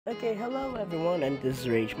Okay, hello everyone, and this is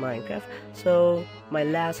Rageminecraft. So, my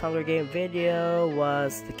last Hunger Game video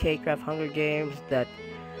was the Keicraft Hunger Games that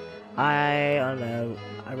I on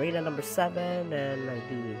arena number 7, and I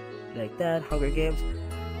do like that Hunger Games.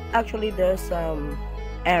 Actually, there's some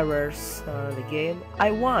errors on the game.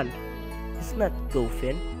 I won. It's not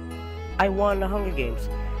GoFin. I won the Hunger Games.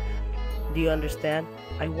 Do you understand?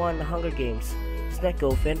 I won the Hunger Games. It's not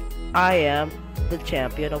GoFin. I am the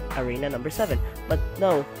champion of arena number 7. But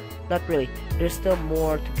no, not really. There's still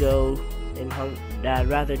more to go in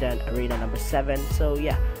rather than arena number 7. So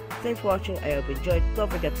yeah, thanks for watching. I hope you enjoyed.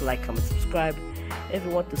 Don't forget to like, comment, subscribe. If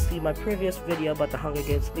you want to see my previous video about the Hunger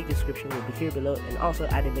Games, link description will be here below, and also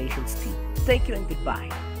animations too. Thank you and goodbye.